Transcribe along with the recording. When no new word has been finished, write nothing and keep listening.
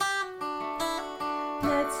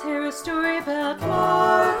Let's hear a story about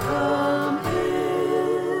Markham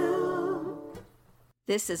Hill.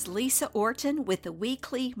 This is Lisa Orton with the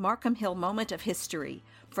weekly Markham Hill Moment of History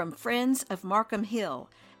from Friends of Markham Hill,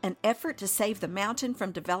 an effort to save the mountain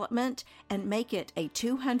from development and make it a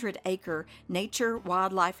 200-acre nature,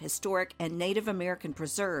 wildlife, historic, and Native American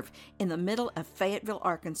preserve in the middle of Fayetteville,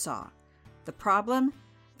 Arkansas. The problem?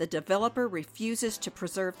 The developer refuses to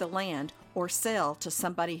preserve the land or sell to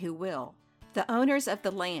somebody who will. The owners of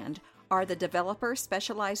the land are the Developer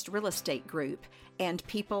Specialized Real Estate Group and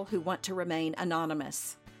people who want to remain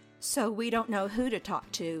anonymous. So we don't know who to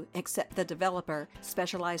talk to except the Developer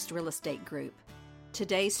Specialized Real Estate Group.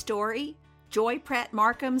 Today's story, Joy Pratt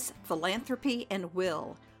Markham's Philanthropy and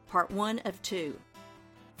Will, Part 1 of 2.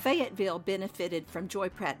 Fayetteville benefited from Joy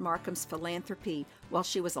Pratt Markham's philanthropy while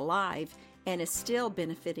she was alive and is still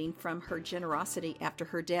benefiting from her generosity after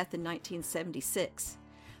her death in 1976.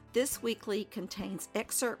 This weekly contains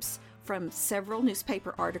excerpts from several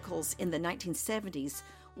newspaper articles in the 1970s,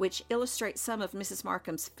 which illustrate some of Mrs.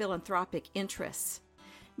 Markham's philanthropic interests.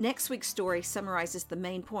 Next week's story summarizes the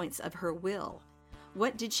main points of her will.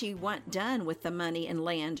 What did she want done with the money and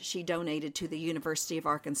land she donated to the University of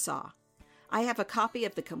Arkansas? I have a copy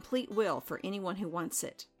of the complete will for anyone who wants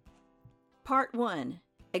it. Part 1.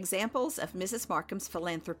 Examples of Mrs. Markham's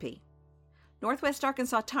Philanthropy. Northwest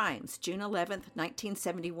Arkansas Times, June 11,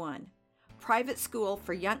 1971. Private school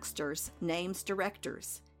for youngsters names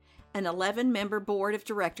directors. An 11-member board of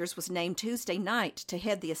directors was named Tuesday night to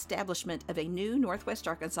head the establishment of a new Northwest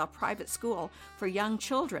Arkansas private school for young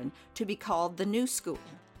children to be called the New School.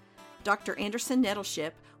 Dr. Anderson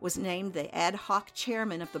Nettleship was named the ad hoc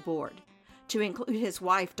chairman of the board, to include his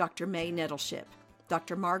wife, Dr. May Nettleship,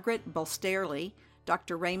 Dr. Margaret Bolsterley,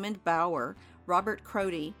 Dr. Raymond Bauer, Robert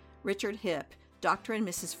Crody, Richard Hipp, Dr. and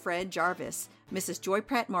Mrs. Fred Jarvis, Mrs. Joy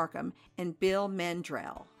Pratt Markham, and Bill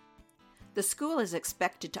Mandrell. The school is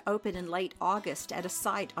expected to open in late August at a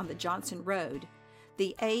site on the Johnson Road.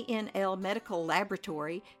 The ANL Medical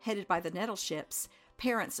Laboratory, headed by the Nettleships,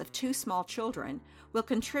 parents of 2 small children, will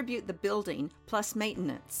contribute the building plus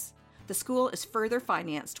maintenance. The school is further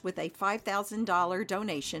financed with a $5,000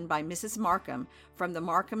 donation by Mrs. Markham from the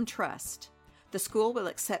Markham Trust. The school will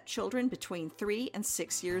accept children between 3 and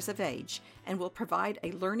 6 years of age and will provide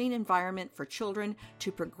a learning environment for children to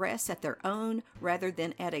progress at their own rather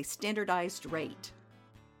than at a standardized rate.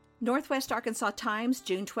 Northwest Arkansas Times,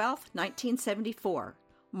 June 12, 1974.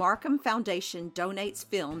 Markham Foundation donates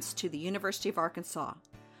films to the University of Arkansas.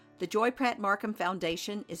 The Joy Pratt Markham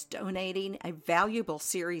Foundation is donating a valuable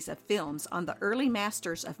series of films on the early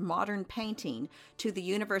masters of modern painting to the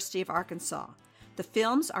University of Arkansas. The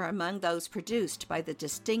films are among those produced by the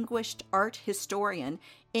distinguished art historian,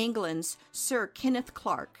 England's Sir Kenneth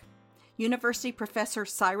Clark. University Professor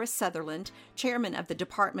Cyrus Sutherland, chairman of the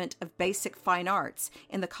Department of Basic Fine Arts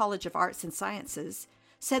in the College of Arts and Sciences,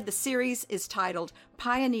 said the series is titled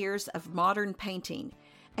Pioneers of Modern Painting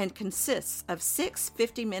and consists of 6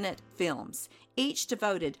 50-minute films, each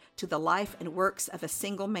devoted to the life and works of a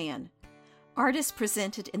single man. Artists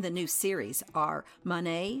presented in the new series are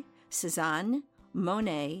Manet, Cézanne,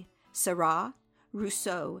 Monet, Seurat,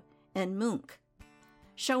 Rousseau, and Munch.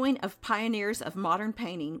 Showing of Pioneers of Modern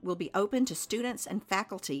Painting will be open to students and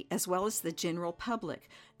faculty as well as the general public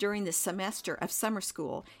during the semester of summer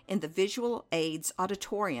school in the Visual Aids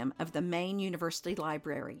Auditorium of the Main University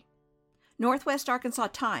Library. Northwest Arkansas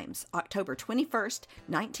Times, October 21,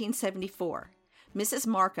 1974. Mrs.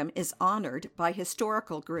 Markham is honored by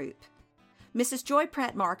historical group. Mrs. Joy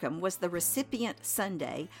Pratt Markham was the recipient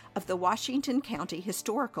Sunday of the Washington County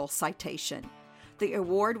Historical Citation. The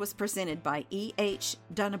award was presented by E.H.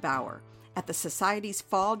 Dunabauer at the Society's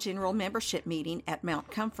Fall General Membership Meeting at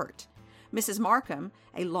Mount Comfort. Mrs. Markham,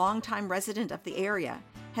 a longtime resident of the area,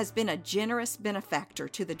 has been a generous benefactor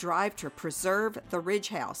to the drive to preserve the Ridge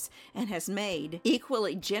House and has made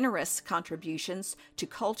equally generous contributions to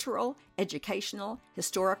cultural, educational,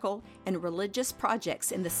 historical, and religious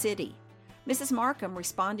projects in the city. Mrs. Markham,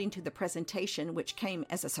 responding to the presentation, which came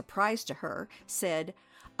as a surprise to her, said,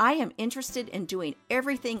 "I am interested in doing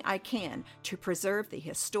everything I can to preserve the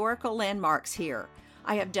historical landmarks here.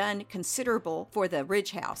 I have done considerable for the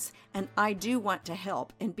Ridge House, and I do want to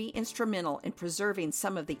help and be instrumental in preserving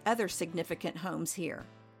some of the other significant homes here."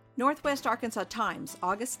 Northwest Arkansas Times,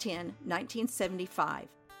 August 10, 1975.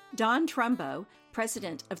 Don Trumbo,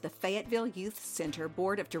 president of the Fayetteville Youth Center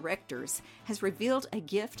Board of Directors, has revealed a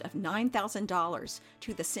gift of $9,000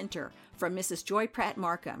 to the center from Mrs. Joy Pratt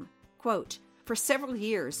Markham. Quote, "For several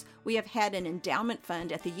years, we have had an endowment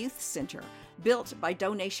fund at the Youth Center, built by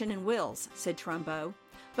donation and wills," said Trumbo,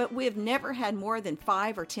 "but we have never had more than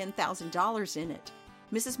 $5,000 or $10,000 in it.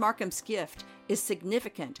 Mrs. Markham's gift is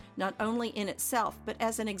significant not only in itself, but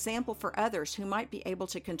as an example for others who might be able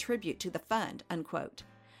to contribute to the fund, unquote.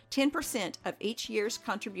 10% of each year's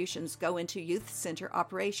contributions go into youth center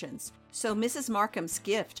operations, so Mrs. Markham's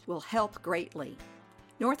gift will help greatly.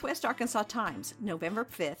 Northwest Arkansas Times, November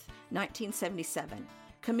 5th, 1977.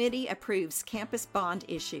 Committee approves campus bond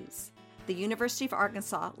issues. The University of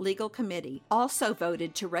Arkansas Legal Committee also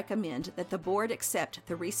voted to recommend that the board accept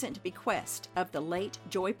the recent bequest of the late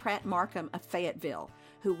Joy Pratt Markham of Fayetteville,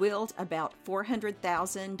 who willed about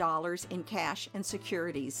 $400,000 in cash and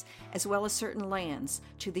securities, as well as certain lands,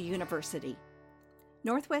 to the university.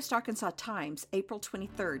 Northwest Arkansas Times, April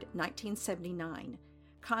 23, 1979.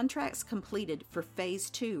 Contracts completed for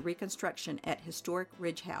Phase 2 reconstruction at historic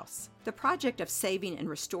Ridge House. The project of saving and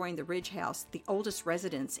restoring the Ridge House, the oldest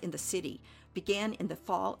residence in the city, began in the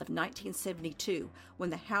fall of 1972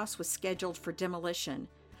 when the house was scheduled for demolition.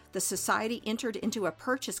 The society entered into a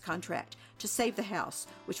purchase contract to save the house,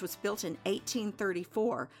 which was built in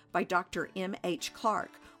 1834 by Dr. M.H.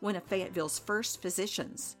 Clark, one of Fayetteville's first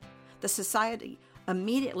physicians. The society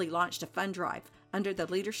immediately launched a fund drive under the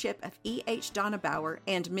leadership of E.H. Donabauer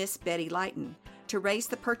and Miss Betty Lighton to raise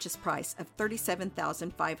the purchase price of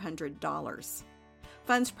 $37,500.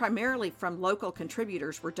 Funds primarily from local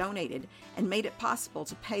contributors were donated and made it possible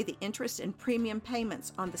to pay the interest and premium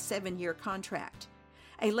payments on the 7-year contract.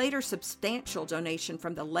 A later substantial donation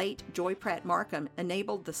from the late Joy Pratt Markham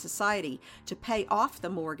enabled the society to pay off the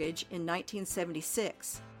mortgage in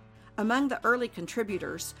 1976. Among the early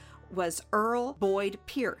contributors was Earl Boyd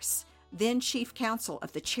Pierce, then Chief Counsel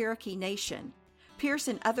of the Cherokee Nation. Pierce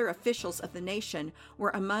and other officials of the nation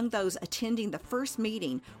were among those attending the first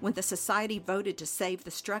meeting when the society voted to save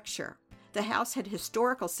the structure. The house had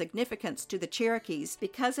historical significance to the Cherokees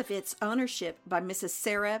because of its ownership by Mrs.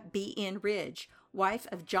 Sarah B.N. Ridge, wife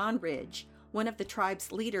of John Ridge, one of the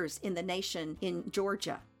tribe's leaders in the nation in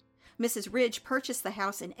Georgia. Mrs. Ridge purchased the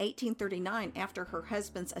house in 1839 after her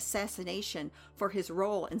husband's assassination for his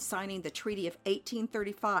role in signing the Treaty of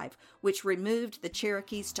 1835, which removed the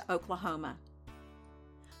Cherokees to Oklahoma.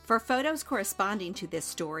 For photos corresponding to this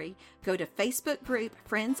story, go to Facebook group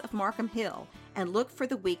Friends of Markham Hill and look for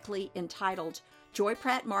the weekly entitled Joy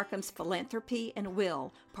Pratt Markham's Philanthropy and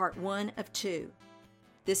Will, Part 1 of 2.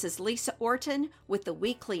 This is Lisa Orton with the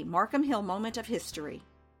weekly Markham Hill Moment of History.